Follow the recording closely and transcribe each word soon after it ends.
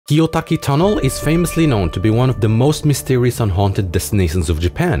Kiyotaki Tunnel is famously known to be one of the most mysterious and haunted destinations of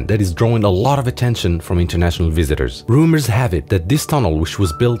Japan that is drawing a lot of attention from international visitors. Rumors have it that this tunnel, which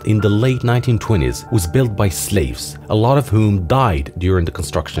was built in the late 1920s, was built by slaves, a lot of whom died during the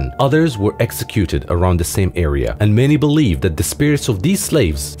construction. Others were executed around the same area, and many believe that the spirits of these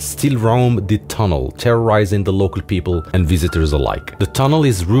slaves still roam the tunnel, terrorizing the local people and visitors alike. The tunnel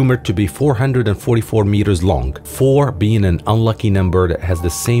is rumored to be 444 meters long, 4 being an unlucky number that has the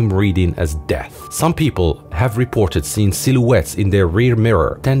same reading as death. Some people have reported seeing silhouettes in their rear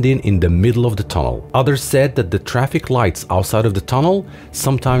mirror standing in the middle of the tunnel. Others said that the traffic lights outside of the tunnel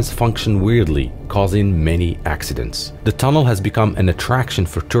sometimes function weirdly, causing many accidents. The tunnel has become an attraction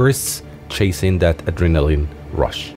for tourists chasing that adrenaline rush.